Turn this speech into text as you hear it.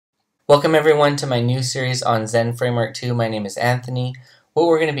Welcome everyone to my new series on Zend Framework 2. My name is Anthony. What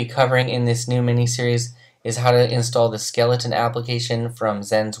we're going to be covering in this new mini-series is how to install the skeleton application from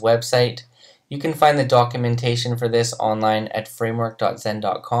Zend's website. You can find the documentation for this online at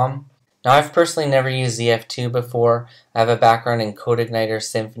framework.zend.com. Now, I've personally never used ZF2 before. I have a background in CodeIgniter,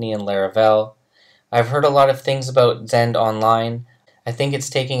 Symfony, and Laravel. I've heard a lot of things about Zend online. I think it's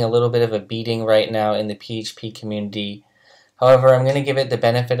taking a little bit of a beating right now in the PHP community. However, I'm going to give it the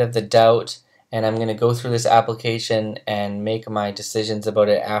benefit of the doubt, and I'm going to go through this application and make my decisions about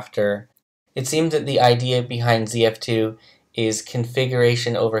it after. It seems that the idea behind ZF2 is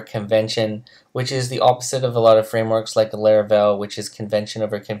configuration over convention, which is the opposite of a lot of frameworks like Laravel, which is convention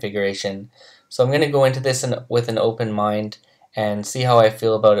over configuration. So I'm going to go into this with an open mind and see how I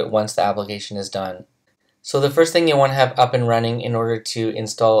feel about it once the application is done. So the first thing you want to have up and running in order to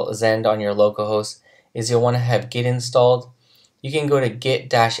install Zend on your localhost is you'll want to have Git installed. You can go to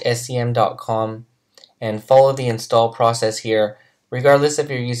git-sem.com and follow the install process here. Regardless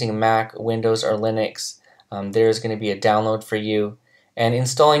if you're using Mac, Windows, or Linux, there's going to be a download for you. And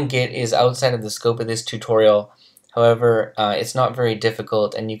installing Git is outside of the scope of this tutorial. However, it's not very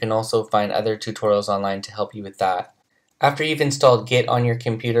difficult, and you can also find other tutorials online to help you with that. After you've installed Git on your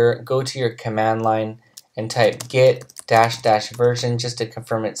computer, go to your command line and type git --version just to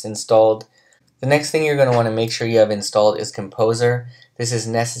confirm it's installed. The next thing you're going to want to make sure you have installed is Composer. This is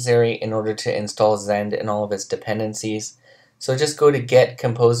necessary in order to install Zend and all of its dependencies. So just go to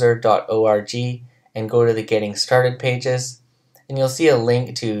getcomposer.org and go to the Getting Started pages, and you'll see a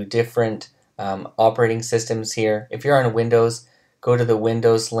link to different operating systems here. If you're on Windows, go to the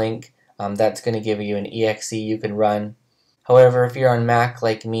Windows link. That's going to give you an exe you can run. However, if you're on Mac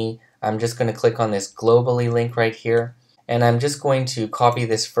like me, I'm just going to click on this globally link right here, and I'm just going to copy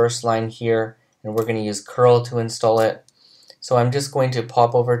this first line here, and we're going to use curl to install it. So I'm just going to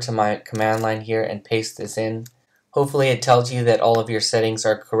pop over to my command line here and paste this in. Hopefully it tells you that all of your settings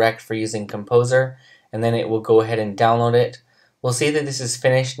are correct for using Composer, and then it will go ahead and download it. We'll see that this is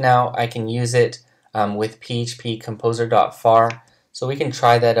finished now. I can use it with PHP composer.far, so we can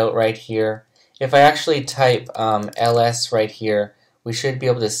try that out right here. If I actually type ls right here, we should be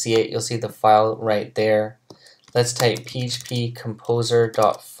able to see it. You'll see the file right there. Let's type php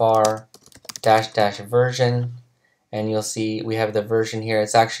composer.far --version, and you'll see we have the version here.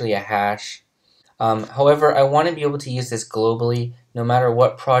 It's actually a hash. However, I want to be able to use this globally no matter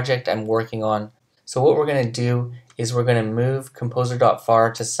what project I'm working on. So what we're going to do is we're going to move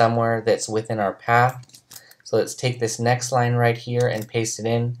composer.far to somewhere that's within our path. So let's take this next line right here and paste it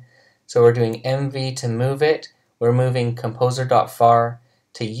in. So we're doing mv to move it. We're moving composer.far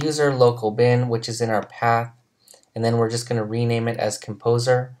to user local bin, which is in our path, and then we're just going to rename it as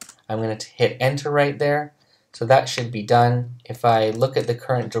composer. I'm going to hit enter right there, so that should be done. If I look at the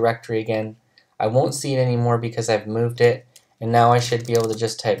current directory again, I won't see it anymore because I've moved it, and now I should be able to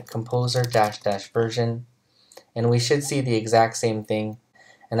just type composer --version, and we should see the exact same thing,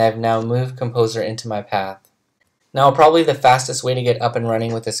 and I've now moved composer into my path. Now, probably the fastest way to get up and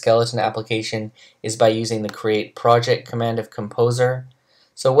running with the skeleton application is by using the create project command of Composer.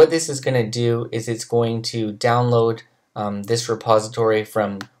 So what this is going to do is it's going to download this repository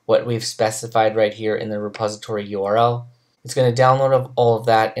from what we've specified right here in the repository URL. It's going to download all of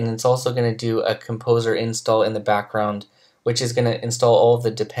that, and it's also going to do a Composer install in the background, which is going to install all of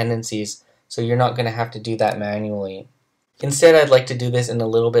the dependencies, so you're not going to have to do that manually. Instead, I'd like to do this in a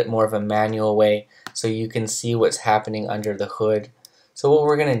little bit more of a manual way so you can see what's happening under the hood. So what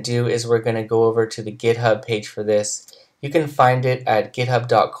we're going to do is we're going to go over to the GitHub page for this. You can find it at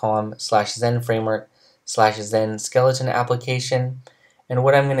github.com/ZendFramework/Zend skeleton application. And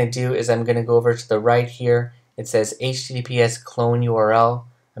what I'm going to do is I'm going to go over to the right here. It says HTTPS clone URL.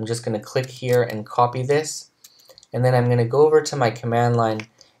 I'm just going to click here and copy this. And then I'm going to go over to my command line,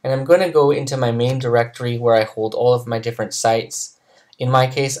 and I'm going to go into my main directory where I hold all of my different sites. In my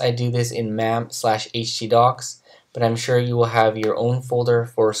case, I do this in mam/htdocs, but I'm sure you will have your own folder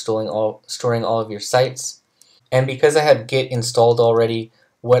for storing all of your sites. And because I have Git installed already,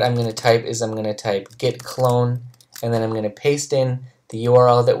 what I'm going to type is I'm going to type git clone, and then I'm going to paste in the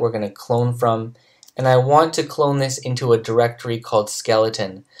URL that we're going to clone from, and I want to clone this into a directory called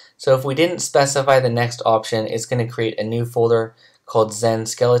skeleton. So if we didn't specify the next option, it's going to create a new folder called Zend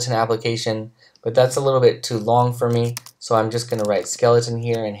skeleton application, but that's a little bit too long for me, so I'm just going to write skeleton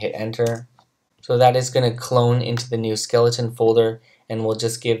here and hit enter. So that is going to clone into the new skeleton folder, and we'll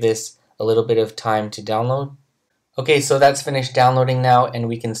just give this a little bit of time to download. Okay, so that's finished downloading now, and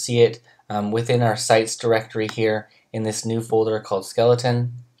we can see it within our sites directory here in this new folder called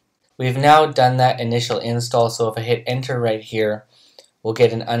skeleton. We've now done that initial install, so if I hit enter right here, we'll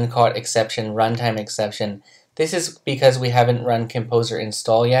get an uncaught exception, runtime exception. This is because we haven't run composer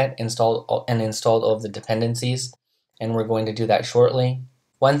install yet, installed all of the dependencies, and we're going to do that shortly.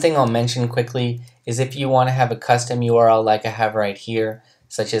 One thing I'll mention quickly is if you want to have a custom URL like I have right here,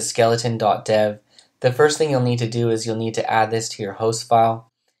 such as skeleton.dev, the first thing you'll need to do is you'll need to add this to your host file.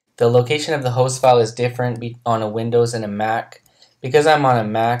 The location of the host file is different on a Windows and a Mac. Because I'm on a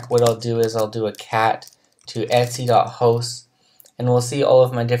Mac, what I'll do is I'll do a cat to etsy.host, and we'll see all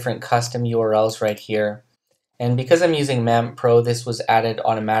of my different custom URLs right here. And because I'm using MAMP Pro, this was added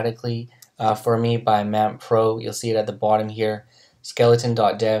automatically for me by MAMP Pro. You'll see it at the bottom here,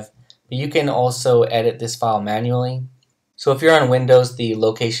 skeleton.dev. But you can also edit this file manually. So if you're on Windows, the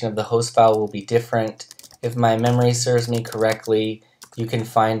location of the host file will be different. If my memory serves me correctly, you can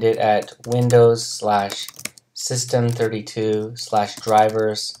find it at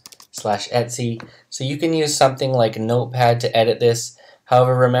Windows/System32/drivers/Etsy. So you can use something like Notepad to edit this.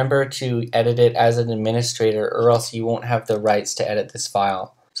 However, remember to edit it as an administrator or else you won't have the rights to edit this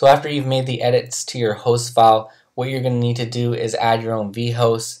file. So after you've made the edits to your host file, what you're going to need to do is add your own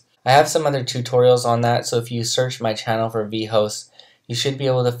vhost. I have some other tutorials on that, so if you search my channel for vhost, you should be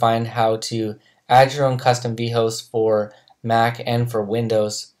able to find how to add your own custom vhost for Mac and for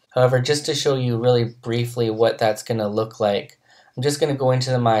Windows. However, just to show you really briefly what that's going to look like, I'm just going to go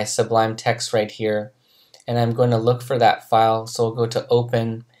into my Sublime Text right here, and I'm going to look for that file. So I'll go to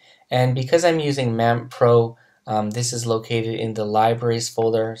Open, and because I'm using MAMP Pro, this is located in the Libraries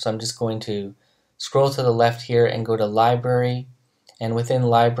folder, so I'm just going to scroll to the left here and go to Library, and within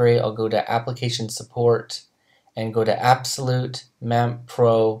Library I'll go to Application Support and go to Absolute, MAMP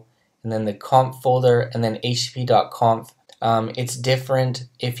Pro, and then the Conf folder, and then http.conf. It's different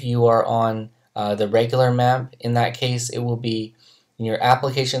if you are on the regular MAMP. In that case, it will be in your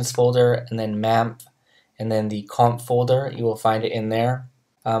Applications folder, and then MAMP, and then the Conf folder. You will find it in there.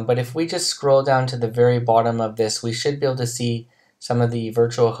 But if we just scroll down to the very bottom of this, we should be able to see some of the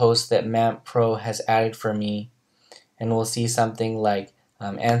virtual hosts that MAMP Pro has added for me. And we'll see something like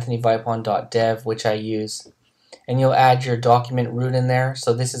anthonyvipon.dev, which I use. And you'll add your document root in there.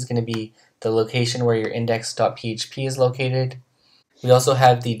 So this is going to be the location where your index.php is located. We also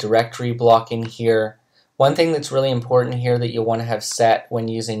have the directory block in here. One thing that's really important here that you'll want to have set when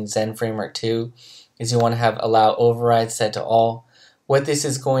using Zend Framework 2 is you want to have allow override set to all. What this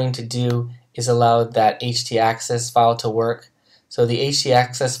is going to do is allow that htaccess file to work. So the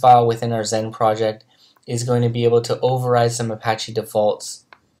htaccess file within our Zend project is going to be able to override some Apache defaults.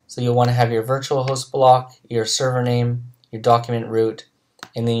 So you'll want to have your virtual host block, your server name, your document root,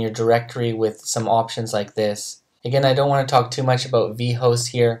 and then your directory with some options like this. Again, I don't want to talk too much about vhost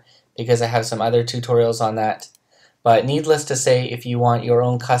here because I have some other tutorials on that. But needless to say, if you want your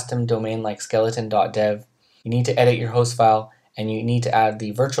own custom domain like skeleton.dev, you need to edit your host file, and you need to add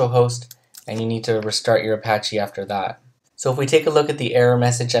the virtual host, and you need to restart your Apache after that. So if we take a look at the error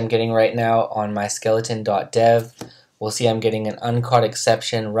message I'm getting right now on my skeleton.dev, we'll see I'm getting an uncaught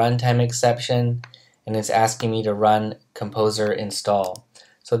exception, runtime exception, and it's asking me to run composer install.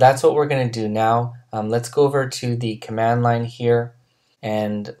 So that's what we're going to do now. Let's go over to the command line here,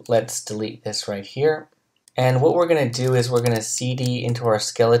 and let's delete this right here. And what we're going to do is we're going to cd into our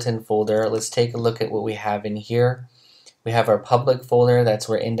skeleton folder. Let's take a look at what we have in here. We have our public folder, that's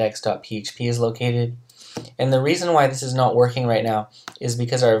where index.php is located. And the reason why this is not working right now is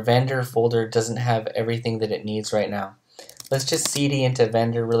because our vendor folder doesn't have everything that it needs right now. Let's just cd into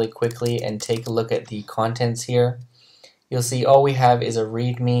vendor really quickly and take a look at the contents here. You'll see all we have is a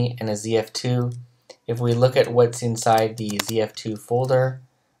readme and a zf2. If we look at what's inside the zf2 folder,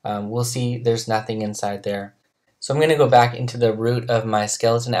 we'll see there's nothing inside there. So I'm going to go back into the root of my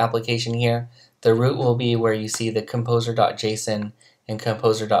skeleton application here. The root will be where you see the composer.json and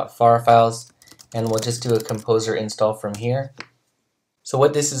composer.far files, and we'll just do a composer install from here. So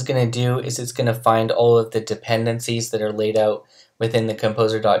what this is going to do is it's going to find all of the dependencies that are laid out within the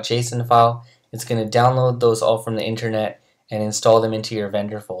composer.json file. It's going to download those all from the internet and install them into your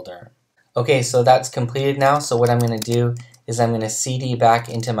vendor folder. Okay, so that's completed now. So what I'm going to do is I'm going to cd back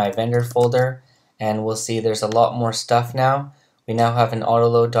into my vendor folder, and we'll see there's a lot more stuff now. We now have an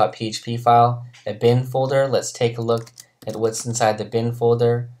autoload.php file, a bin folder. Let's take a look at what's inside the bin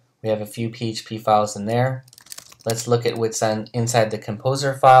folder. We have a few PHP files in there. Let's look at what's inside the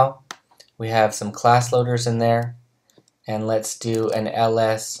composer file. We have some class loaders in there. And let's do an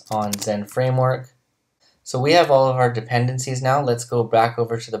ls on Zend Framework. So we have all of our dependencies now. Let's go back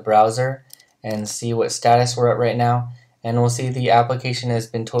over to the browser and see what status we're at right now. And we'll see the application has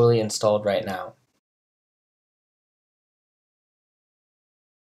been totally installed right now.